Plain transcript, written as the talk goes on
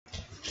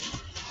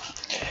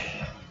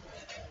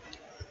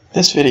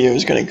This video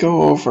is going to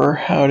go over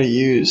how to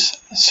use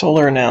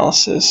solar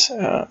analysis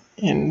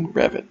in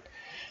Revit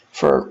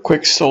for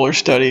quick solar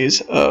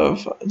studies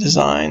of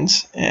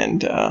designs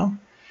and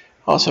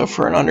also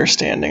for an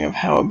understanding of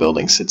how a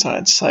building sits on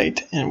its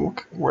site and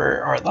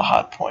where are the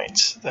hot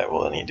points that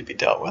will need to be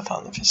dealt with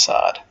on the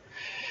facade.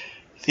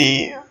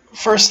 The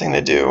first thing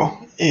to do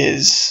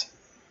is,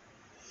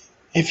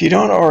 if you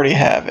don't already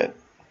have it,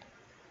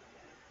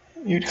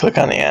 you'd click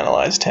on the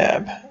Analyze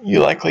tab. You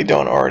likely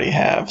don't already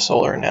have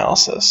solar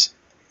analysis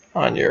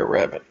on your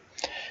Revit.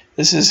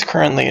 This is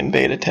currently in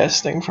beta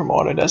testing from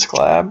Autodesk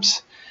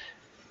Labs.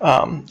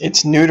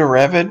 It's new to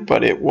Revit,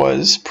 but it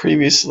was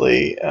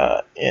previously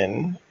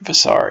in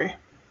Visari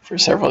for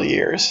several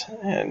years,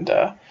 and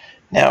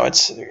now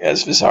as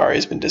Visari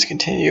has been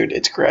discontinued,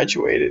 it's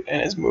graduated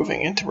and is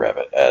moving into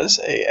Revit as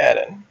a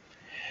add-in.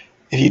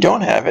 If you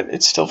don't have it,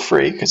 it's still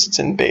free because it's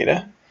in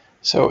beta.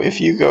 So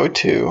if you go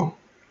to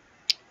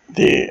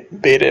the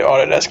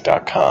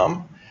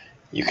beta.autodesk.com,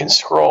 you can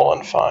scroll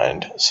and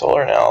find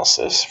solar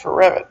analysis for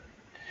Revit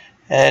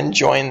and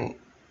join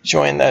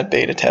that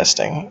beta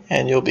testing,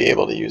 and you'll be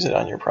able to use it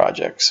on your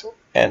projects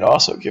and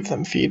also give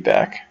them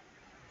feedback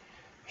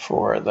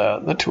for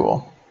the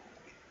tool.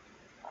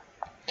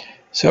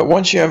 So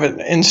once you have it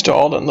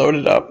installed and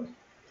loaded up,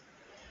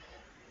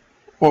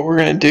 what we're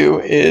going to do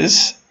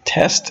is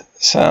test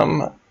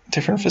some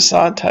different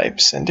facade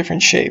types and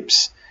different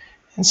shapes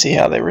and see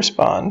how they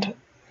respond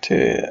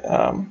to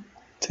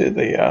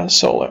the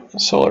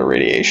solar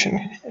radiation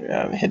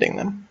hitting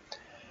them.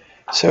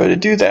 So to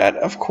do that,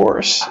 of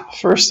course,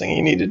 first thing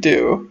you need to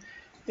do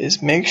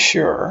is make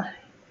sure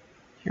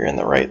you're in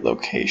the right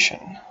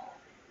location.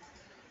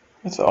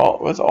 With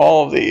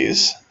all of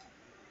these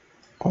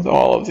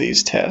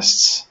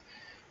tests,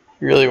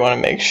 you really want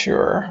to make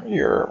sure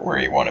you're where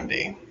you want to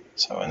be.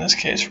 So in this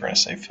case, we're going to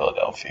say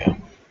Philadelphia.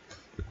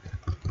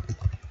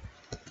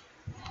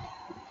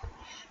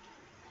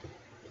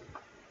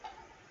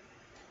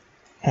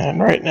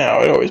 And right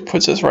now, it always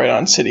puts us right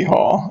on City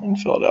Hall in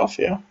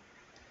Philadelphia.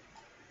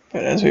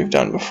 But as we've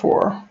done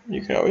before,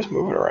 you can always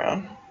move it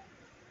around.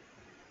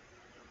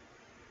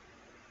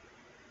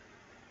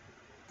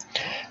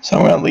 So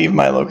I'm going to leave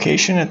my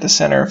location at the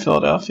center of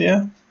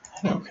Philadelphia.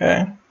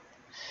 Okay.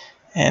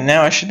 And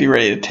now I should be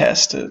ready to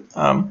test it.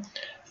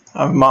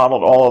 I've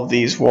modeled all of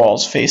these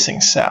walls facing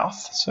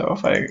south. So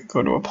if I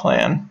go to a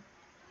plan,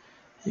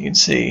 you can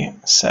see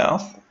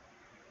south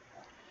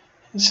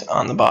is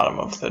on the bottom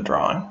of the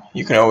drawing.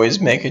 You can always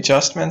make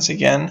adjustments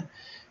again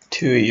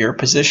to your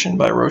position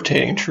by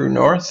rotating true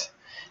north.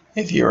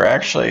 If you're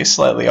actually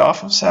slightly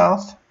off of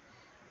south,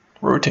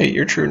 rotate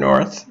your true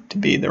north to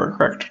be the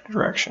correct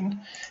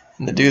direction.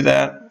 And to do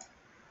that,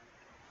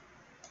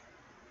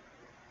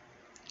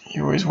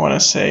 you always want to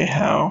say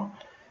how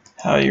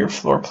your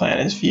floor plan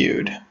is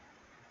viewed.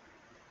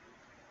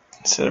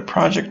 Instead of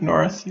project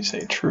north, you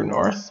say true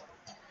north.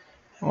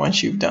 And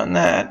once you've done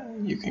that,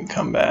 you can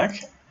come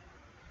back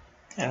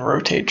and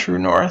rotate true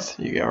north.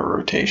 You get a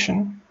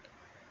rotation,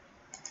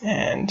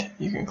 and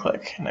you can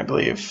click. And I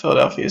believe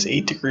Philadelphia is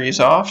 8 degrees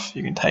off.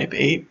 You can type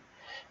 8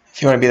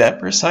 if you want to be that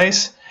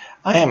precise.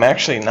 I am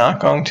actually not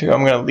going to.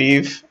 I'm going to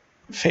leave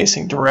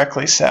facing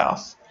directly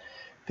south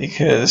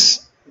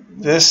because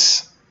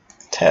this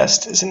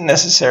test isn't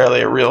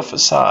necessarily a real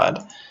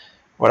facade.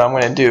 What I'm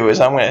going to do is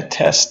I'm going to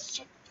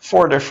test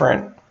 4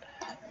 different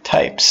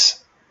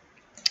types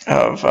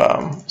of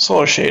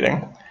solar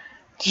shading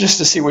just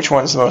to see which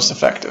one's the most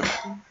effective.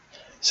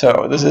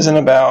 So this isn't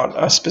about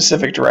a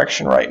specific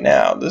direction right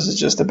now. This is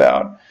just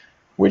about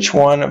which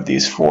one of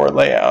these 4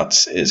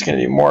 layouts is going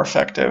to be more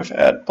effective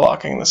at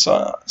blocking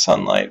the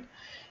sunlight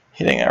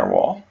hitting our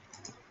wall.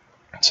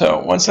 So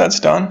once that's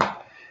done,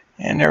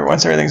 and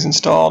once everything's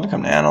installed,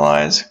 come to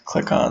Analyze,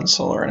 click on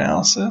Solar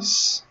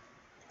Analysis.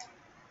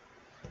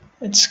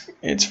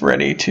 It's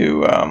ready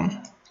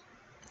to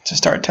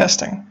start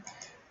testing.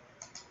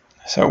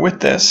 So with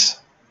this,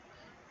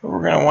 what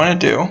we're going to want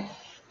to do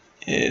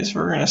is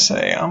we're going to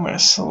say, I'm going to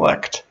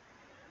select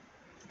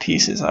the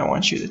pieces I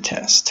want you to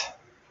test.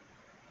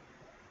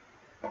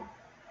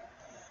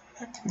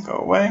 That can go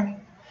away.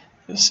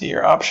 You'll see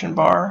your option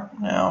bar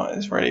now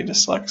is ready to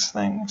select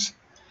things.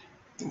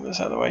 Move this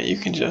other way. You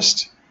can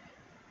just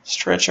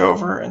stretch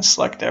over and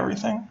select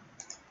everything,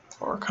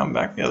 or come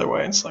back the other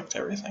way and select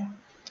everything.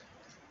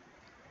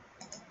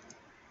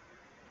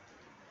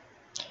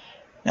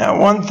 Now,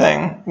 one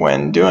thing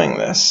when doing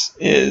this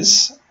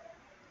is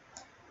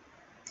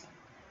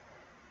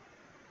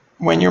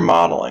when you're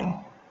modeling,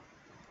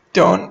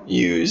 don't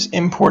use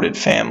imported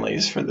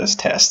families for this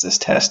test. This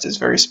test is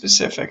very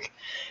specific.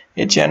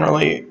 It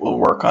generally will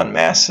work on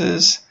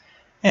masses,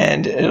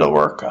 and it'll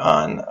work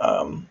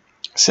on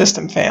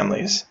system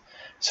families.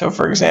 So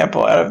for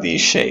example, out of these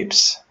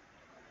shapes,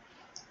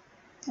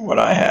 what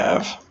I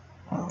have,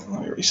 let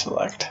me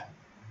reselect.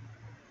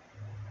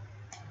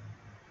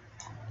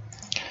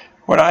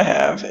 What I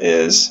have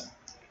is,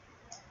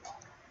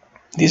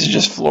 these are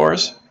just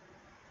floors.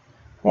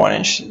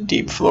 1-inch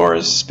deep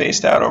floors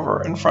spaced out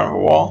over in front of a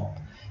wall.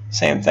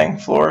 Same thing,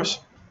 floors.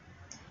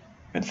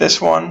 With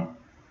this one,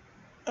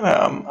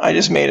 I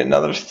just made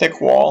another thick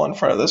wall in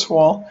front of this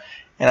wall,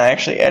 and I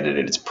actually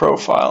edited its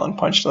profile and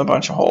punched a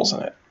bunch of holes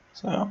in it.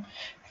 So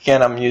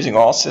again, I'm using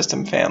all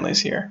system families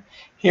here.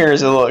 Here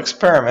is a little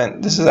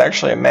experiment. This is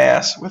actually a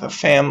mass with a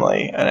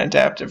family, an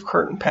adaptive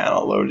curtain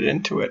panel loaded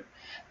into it.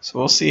 So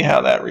we'll see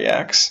how that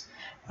reacts.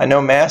 I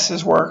know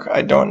masses work.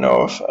 I don't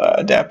know if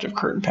adaptive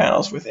curtain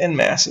panels within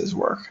masses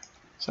work.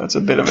 So it's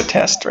a bit of a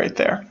test right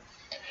there.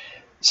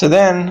 So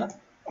then,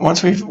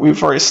 once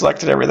we've already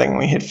selected everything and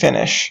we hit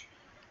finish,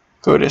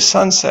 go to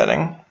sun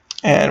setting,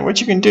 and what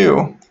you can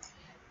do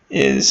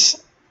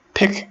is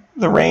pick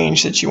the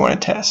range that you want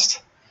to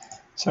test.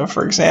 So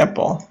for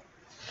example,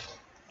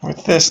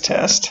 with this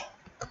test,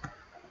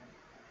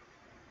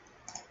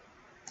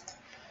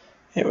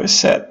 it was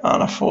set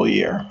on a full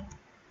year.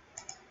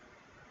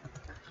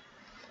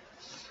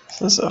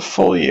 So this is a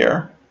full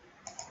year,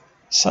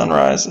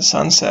 sunrise to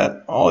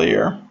sunset all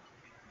year.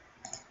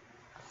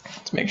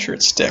 Let's make sure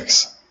it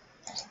sticks.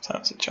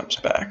 Sometimes it jumps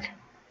back.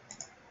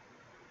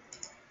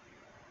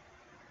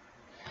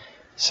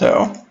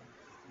 So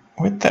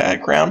with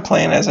that, ground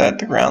plane is at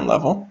the ground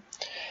level.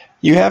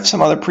 You have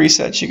some other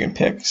presets you can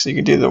pick. So you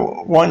can do the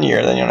 1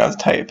 year, then you don't have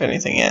to type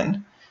anything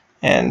in.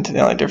 And the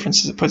only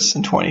difference is it puts it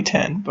in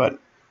 2010, but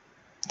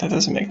that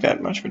doesn't make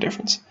that much of a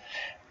difference.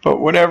 But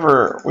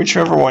whichever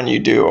one you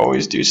do,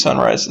 always do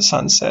sunrise to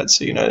sunset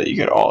so you know that you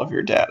get all of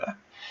your data.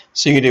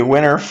 So you can do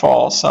winter,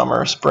 fall,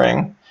 summer,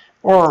 spring,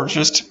 or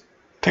just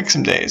pick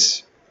some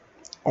days.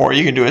 Or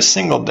you can do a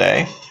single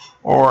day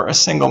or a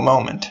single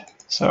moment.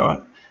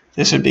 So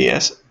this would be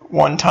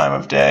one time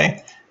of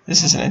day.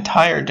 This is an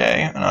entire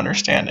day, and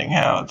understanding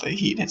how the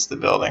heat hits the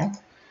building.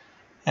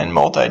 And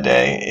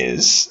multi-day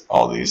is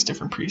all these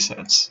different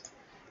presets.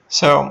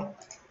 So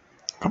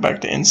go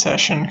back to in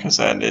session, because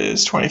that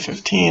is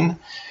 2015,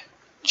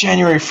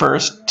 January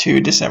 1st to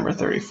December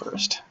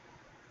 31st.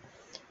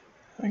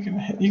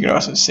 You can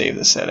also save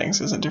the settings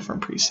as a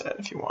different preset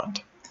if you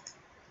want.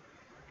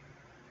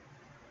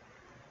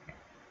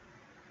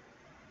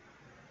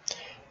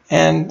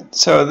 And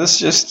so this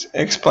just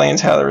explains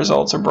how the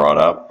results are brought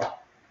up.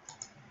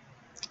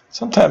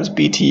 Sometimes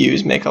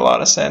BTUs make a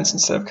lot of sense.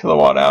 Instead of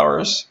kilowatt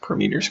hours per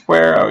meter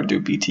square, I would do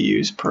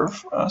BTUs per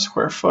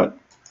square foot.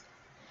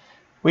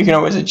 We can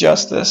always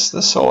adjust this,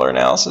 the solar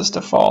analysis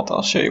default.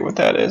 I'll show you what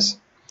that is.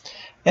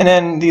 And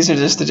then these are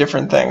just the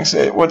different things.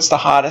 What's the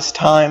hottest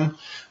time?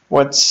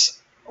 What's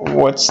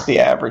the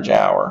average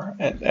hour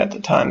at the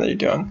time that you're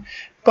doing?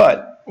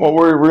 But what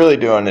we're really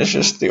doing is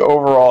just the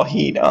overall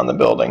heat on the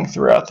building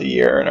throughout the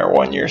year in our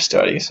 1 year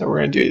study. So we're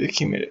going to do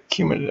the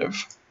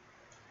cumulative.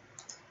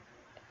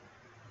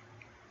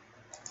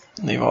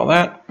 Leave all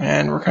that,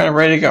 and we're kind of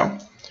ready to go.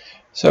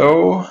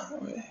 So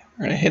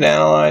we're going to hit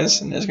analyze,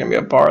 and there's going to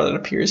be a bar that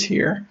appears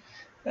here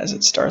as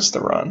it starts to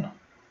run.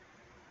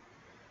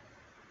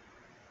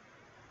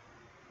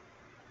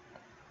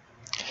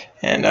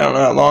 And I don't know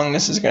how long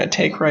this is going to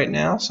take right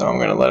now, so I'm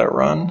going to let it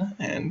run,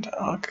 and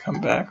I'll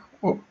come back.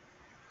 Whoop.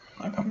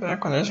 I'll come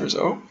back when there's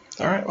results.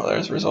 Oh, all right, well,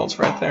 there's results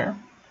right there.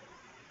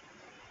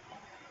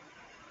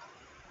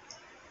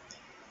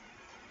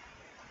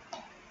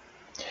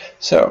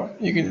 So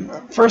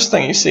first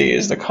thing you see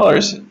is the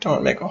colors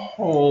don't make a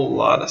whole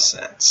lot of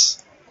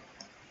sense.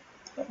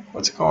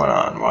 What's going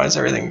on? Why is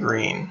everything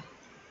green?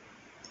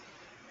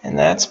 And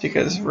that's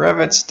because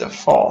Revit's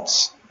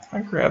defaults. I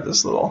grab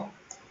this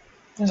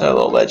there's our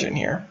little legend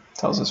here. It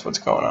tells us what's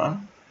going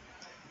on.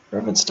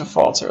 Revit's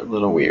defaults are a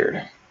little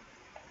weird.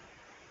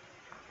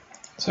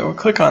 So we'll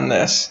click on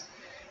this,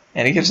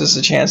 and it gives us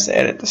a chance to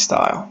edit the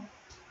style.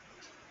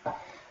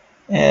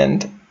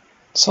 And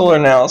solar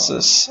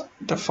analysis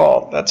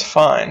default, that's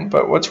fine,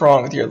 but what's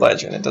wrong with your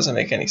legend? It doesn't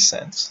make any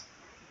sense.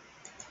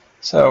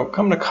 So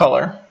come to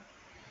color,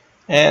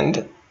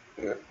 and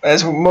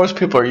as most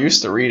people are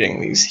used to reading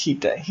these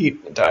heat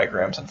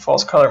diagrams and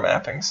false color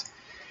mappings,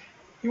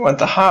 you want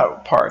the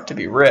hot part to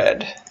be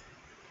red,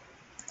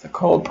 the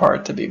cold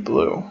part to be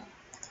blue,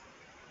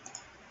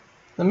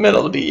 the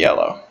middle to be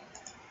yellow.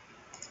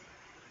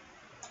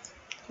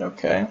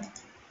 Okay,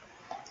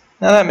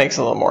 now that makes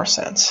a little more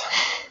sense.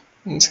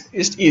 It's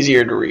just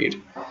easier to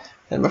read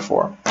than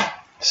before.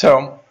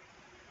 So,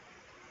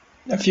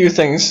 a few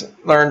things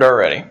learned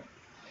already.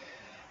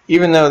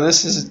 Even though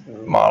this is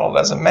modeled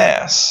as a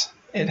mass,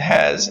 it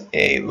has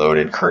a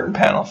loaded curtain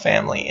panel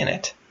family in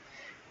it.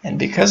 And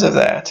because of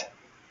that,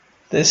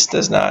 this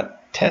does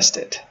not test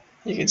it.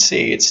 You can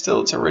see it's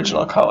still its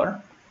original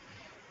color,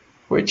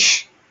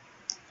 which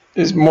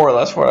is more or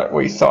less what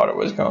we thought it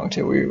was going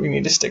to. We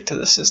need to stick to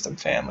the system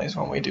families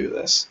when we do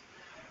this.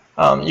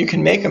 You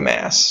can make a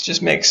mass,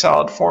 just make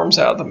solid forms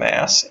out of the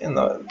mass in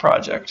the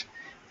project,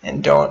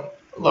 and don't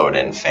load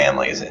in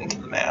families into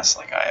the mass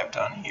like I have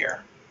done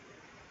here.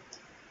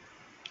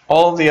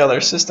 All of the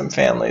other system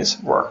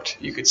families worked.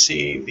 You could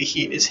see the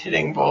heat is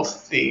hitting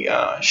both the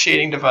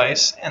shading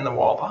device and the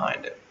wall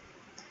behind it.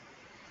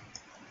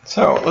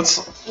 So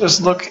let's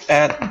just look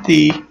at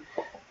the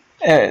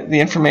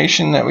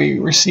information that we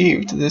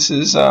received. This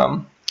is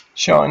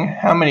showing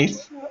how many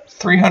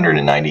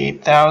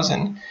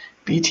 398,000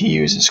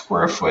 BTUs a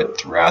square foot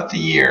throughout the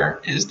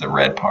year is the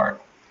red part.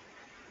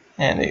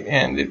 And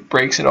it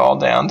breaks it all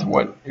down to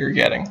what you're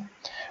getting.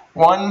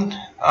 One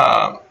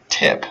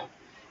tip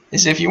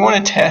is if you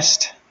want to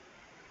test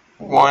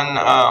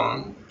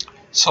one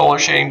solar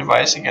shading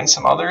device against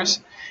some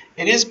others,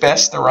 it is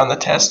best to run the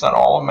test on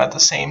all of them at the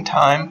same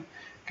time,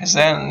 because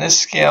then this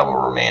scale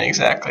will remain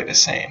exactly the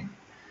same.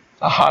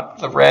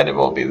 The red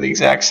will be the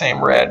exact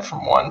same red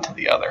from one to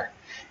the other.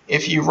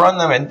 If you run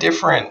them in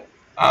different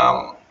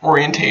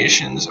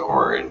orientations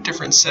or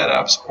different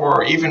setups,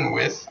 or even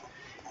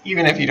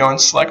if you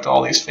don't select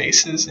all these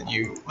faces and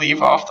you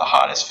leave off the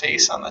hottest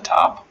face on the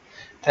top,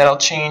 that'll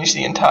change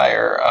the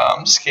entire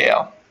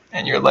scale,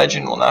 and your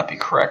legend will not be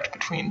correct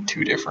between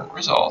two different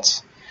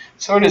results.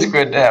 So it is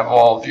good to have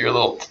all of your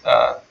little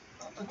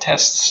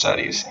test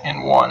studies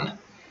in one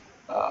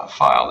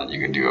file that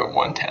you can do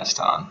one test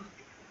on.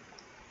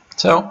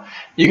 So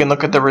you can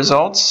look at the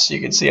results. You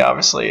can see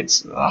obviously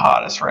it's the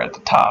hottest right at the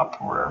top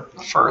where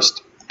the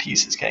first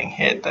piece is getting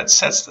hit. That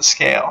sets the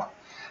scale.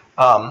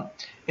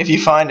 If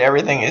you find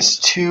everything is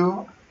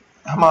too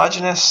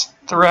homogeneous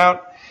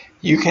throughout,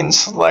 you can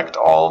select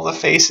all of the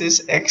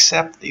faces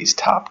except these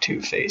top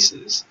two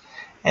faces,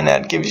 and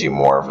that gives you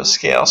more of a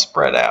scale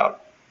spread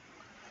out.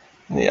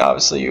 And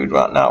obviously you would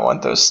not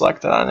want those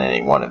selected on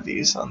any one of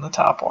these, on the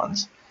top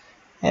ones,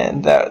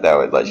 and that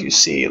would let you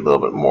see a little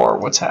bit more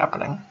of what's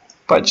happening.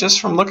 But just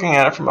from looking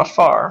at it from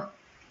afar,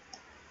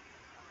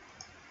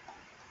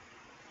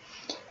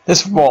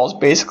 this wall is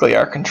basically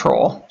our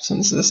control.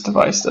 Since this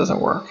device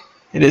doesn't work,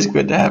 it is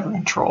good to have a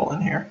control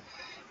in here.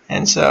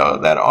 And so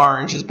that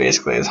orange is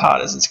basically as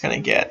hot as it's going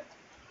to get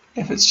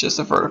if it's just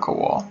a vertical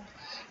wall.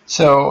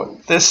 So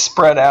this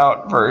spread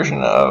out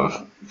version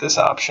of this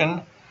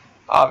option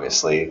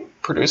obviously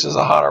produces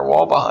a hotter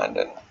wall behind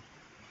it.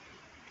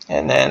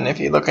 And then if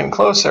you look in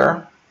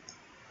closer,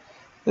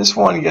 this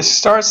one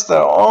starts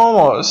to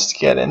almost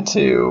get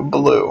into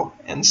blue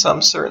in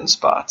some certain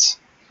spots.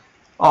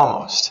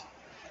 Almost.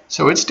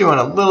 So it's doing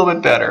a little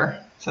bit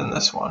better than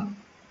this one.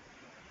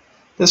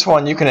 This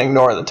one you can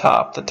ignore the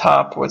top. The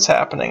top, what's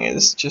happening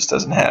is just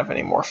doesn't have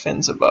any more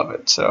fins above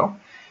it. So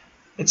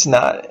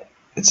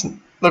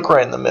look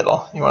right in the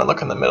middle. You want to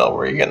look in the middle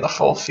where you're getting the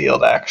full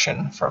field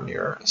action from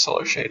your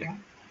solar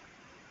shading.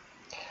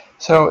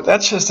 So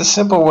that's just a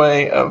simple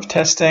way of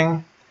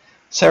testing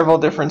several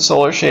different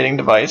solar shading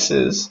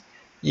devices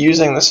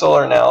using the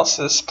solar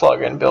analysis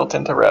plugin built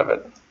into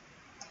Revit.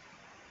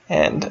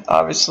 And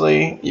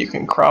obviously you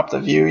can crop the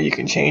view, you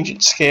can change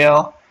its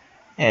scale,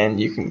 and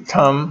you can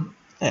come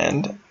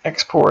and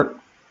export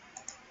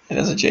it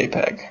as a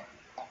JPEG.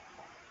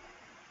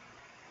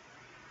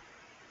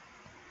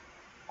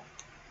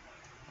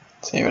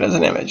 Save it as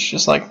an image,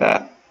 just like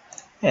that.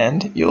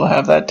 And you'll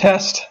have that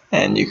test,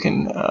 and you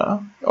can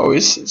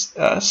always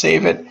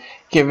save it,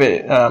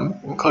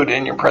 include it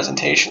in your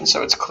presentation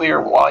so it's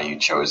clear why you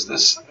chose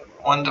this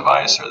one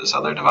device or this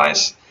other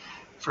device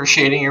for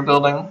shading your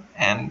building,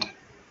 and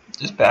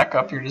just back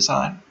up your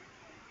design.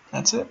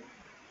 That's it.